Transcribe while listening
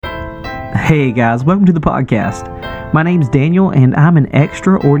Hey guys, welcome to the podcast. My name's Daniel and I'm an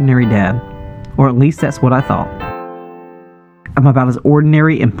extraordinary dad. Or at least that's what I thought. I'm about as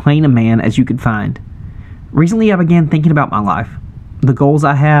ordinary and plain a man as you could find. Recently I began thinking about my life, the goals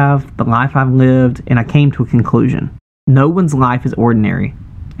I have, the life I've lived, and I came to a conclusion. No one's life is ordinary.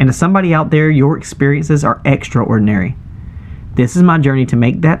 And to somebody out there, your experiences are extraordinary. This is my journey to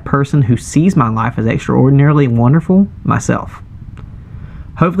make that person who sees my life as extraordinarily wonderful myself.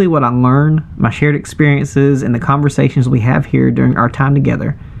 Hopefully what I learn, my shared experiences, and the conversations we have here during our time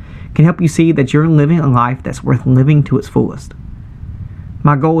together can help you see that you're living a life that's worth living to its fullest.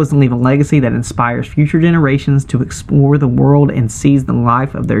 My goal is to leave a legacy that inspires future generations to explore the world and seize the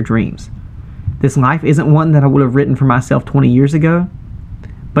life of their dreams. This life isn't one that I would have written for myself 20 years ago,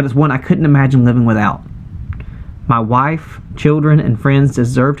 but it's one I couldn't imagine living without. My wife, children, and friends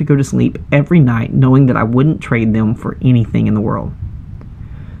deserve to go to sleep every night knowing that I wouldn't trade them for anything in the world.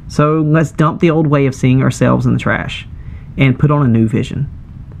 So let's dump the old way of seeing ourselves in the trash and put on a new vision.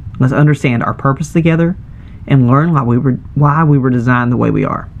 Let's understand our purpose together and learn why we were designed the way we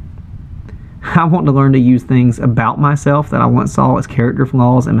are. I want to learn to use things about myself that I once saw as character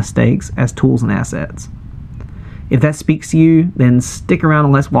flaws and mistakes as tools and assets. If that speaks to you, then stick around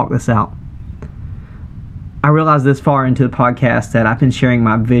and let's walk this out. I realized this far into the podcast that I've been sharing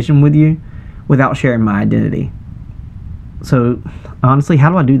my vision with you without sharing my identity. So, honestly, how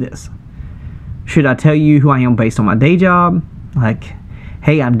do I do this? Should I tell you who I am based on my day job? Like,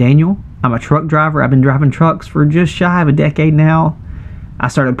 hey, I'm Daniel. I'm a truck driver. I've been driving trucks for just shy of a decade now. I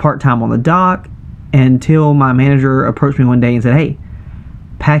started part-time on the dock until my manager approached me one day and said, hey,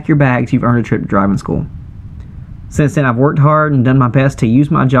 pack your bags. You've earned a trip to driving school. Since then, I've worked hard and done my best to use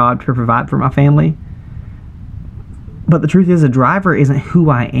my job to provide for my family. But the truth is, a driver isn't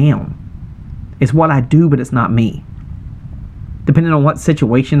who I am. It's what I do, but it's not me. Depending on what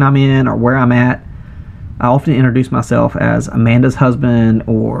situation I'm in or where I'm at, I often introduce myself as Amanda's husband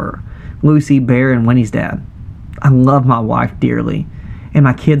or Lucy, Bear, and Winnie's dad. I love my wife dearly and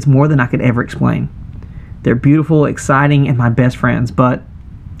my kids more than I could ever explain. They're beautiful, exciting, and my best friends, but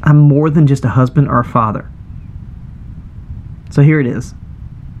I'm more than just a husband or a father. So here it is.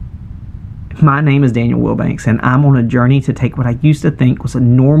 My name is Daniel Wilbanks, and I'm on a journey to take what I used to think was a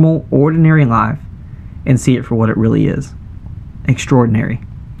normal, ordinary life and see it for what it really is. Extraordinary.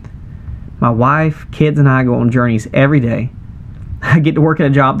 My wife, kids, and I go on journeys every day. I get to work at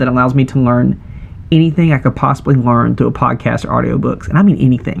a job that allows me to learn anything I could possibly learn through a podcast or audiobooks. And I mean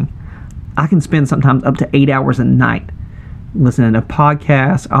anything. I can spend sometimes up to 8 hours a night listening to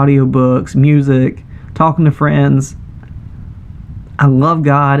podcasts, audiobooks, music, talking to friends. I love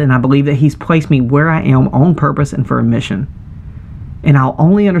God, and I believe that He's placed me where I am on purpose and for a mission. And I'll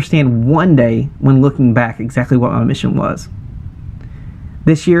only understand one day when looking back exactly what my mission was.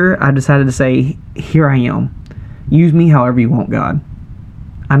 This year, I decided to say, here I am. Use me however you want, God.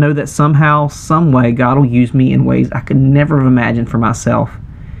 I know that somehow, some way, God will use me in ways I could never have imagined for myself,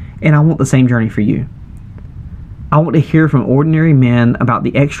 and I want the same journey for you. I want to hear from ordinary men about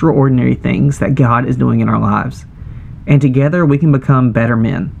the extraordinary things that God is doing in our lives, and together we can become better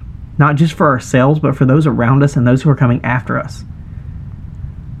men, not just for ourselves, but for those around us and those who are coming after us.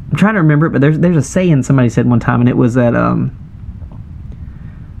 I'm trying to remember it, but there's a saying somebody said one time, and it was that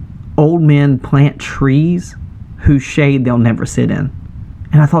old men plant trees whose shade they'll never sit in.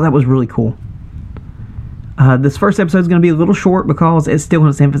 And I thought that was really cool. This first episode is going to be a little short because it's still in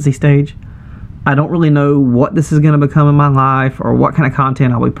its infancy stage. I don't really know what this is going to become in my life or what kind of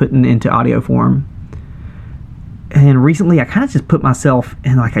content I'll be putting into audio form. And recently I kind of just put myself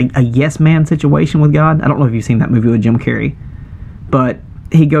in like a yes man situation with God. I don't know if you've seen that movie with Jim Carrey, but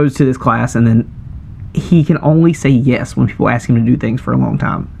he goes to this class and then he can only say yes when people ask him to do things for a long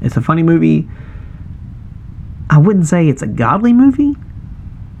time. It's a funny movie. I wouldn't say it's a godly movie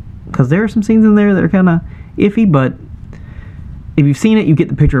because there are some scenes in there that are kind of iffy, but if you've seen it, you get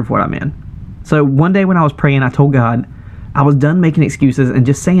the picture of what I'm in. So one day when I was praying, I told God I was done making excuses and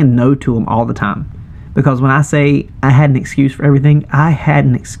just saying no to Him all the time. Because when I say I had an excuse for everything, I had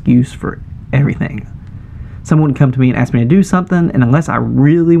an excuse for everything. Someone would come to me and ask me to do something, and unless I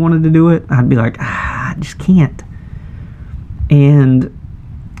really wanted to do it, I'd be like, I just can't. And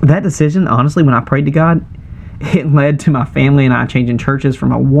that decision, honestly, when I prayed to God, it led to my family and I changing churches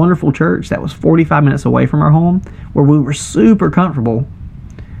from a wonderful church that was 45 minutes away from our home, where we were super comfortable,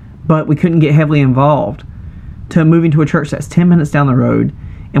 but we couldn't get heavily involved, to moving to a church that's 10 minutes down the road,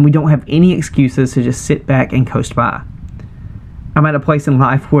 and we don't have any excuses to just sit back and coast by. I'm at a place in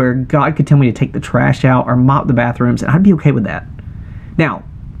life where God could tell me to take the trash out or mop the bathrooms, and I'd be okay with that. Now,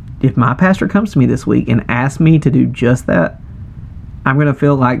 if my pastor comes to me this week and asks me to do just that, I'm going to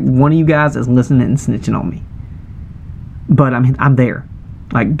feel like one of you guys is listening and snitching on me. But I'm there.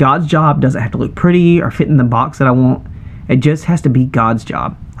 Like, God's job doesn't have to look pretty or fit in the box that I want. It just has to be God's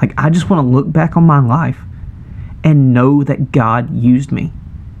job. Like, I just want to look back on my life and know that God used me.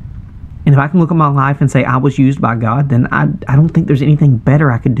 And if I can look at my life and say I was used by God, then I don't think there's anything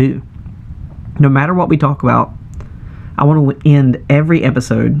better I could do. No matter what we talk about, I want to end every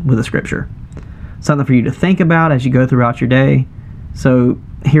episode with a scripture. Something for you to think about as you go throughout your day. So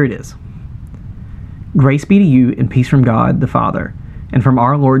here it is. Grace be to you and peace from God the Father and from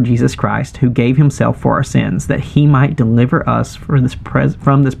our Lord Jesus Christ, who gave himself for our sins, that he might deliver us from this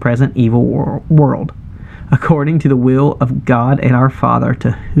present evil world, according to the will of God and our Father,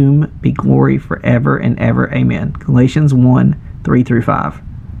 to whom be glory forever and ever. Amen. Galatians 1:3-5.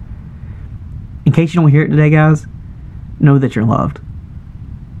 In case you don't hear it today, guys, know that you're loved.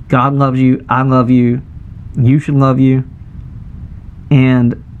 God loves you. I love you. You should love you.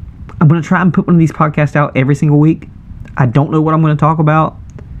 And I'm going to try and put one of these podcasts out every single week. I don't know what I'm going to talk about.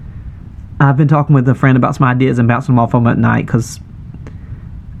 I've been talking with a friend about some ideas and bouncing them off of them at night, because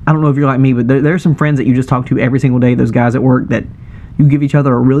I don't know if you're like me, but there are some friends that you just talk to every single day, those guys at work that you give each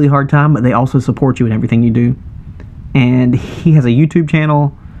other a really hard time, but they also support you in everything you do. And he has a YouTube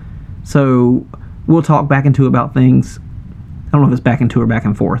channel, so we'll talk back and to about things. I don't know if it's back and to or back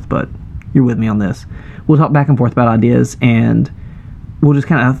and forth, but you're with me on this. We'll talk back and forth about ideas, and we'll just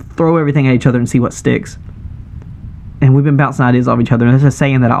kind of throw everything at each other and see what sticks. And we've been bouncing ideas off each other, and there's a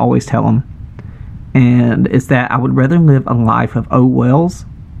saying that I always tell them, and it's that I would rather live a life of oh wells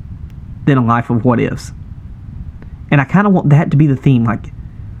than a life of what ifs. And I kind of want that to be the theme. Like,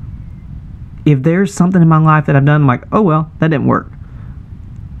 if there's something in my life that I've done, I'm like, oh well, that didn't work.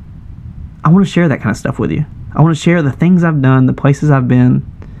 I want to share that kind of stuff with you. I want to share the things I've done, the places I've been,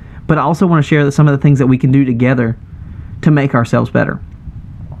 but I also want to share some of the things that we can do together to make ourselves better.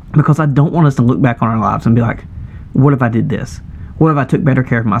 Because I don't want us to look back on our lives and be like, what if I did this? What if I took better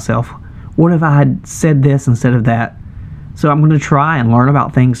care of myself? What if I had said this instead of that? So I'm going to try and learn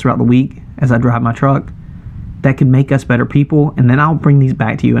about things throughout the week as I drive my truck that could make us better people, and then I'll bring these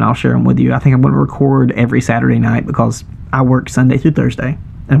back to you and I'll share them with you. I think I'm going to record every Saturday night because I work Sunday through Thursday.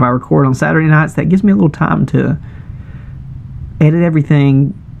 And if I record on Saturday nights, that gives me a little time to edit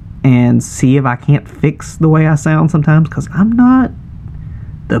everything and see if I can't fix the way I sound sometimes, because I'm not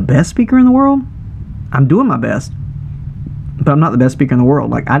the best speaker in the world. I'm doing my best, but I'm not the best speaker in the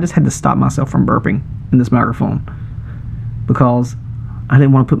world. Like, I just had to stop myself from burping in this microphone because I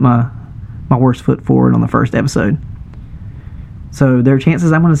didn't want to put my worst foot forward on the first episode. So there are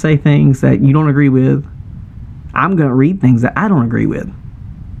chances I'm going to say things that you don't agree with. I'm going to read things that I don't agree with.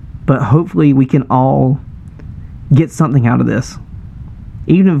 But hopefully we can all get something out of this.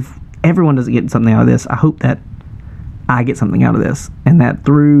 Even if everyone doesn't get something out of this, I hope that I get something out of this. And that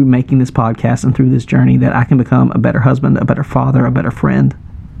through making this podcast and through this journey, that I can become a better husband, a better father, a better friend.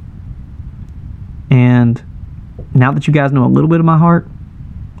 And now that you guys know a little bit of my heart,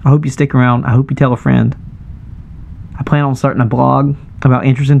 I hope you stick around. I hope you tell a friend. I plan on starting a blog about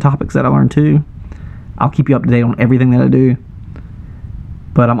interesting topics that I learned too. I'll keep you up to date on everything that I do.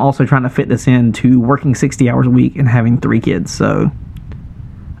 But I'm also trying to fit this into working 60 hours a week and having 3 kids. So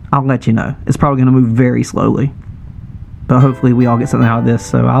I'll let you know. It's probably going to move very slowly. But hopefully we all get something out of this.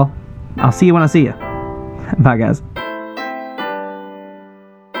 So I'll see you when I see you. Bye, guys.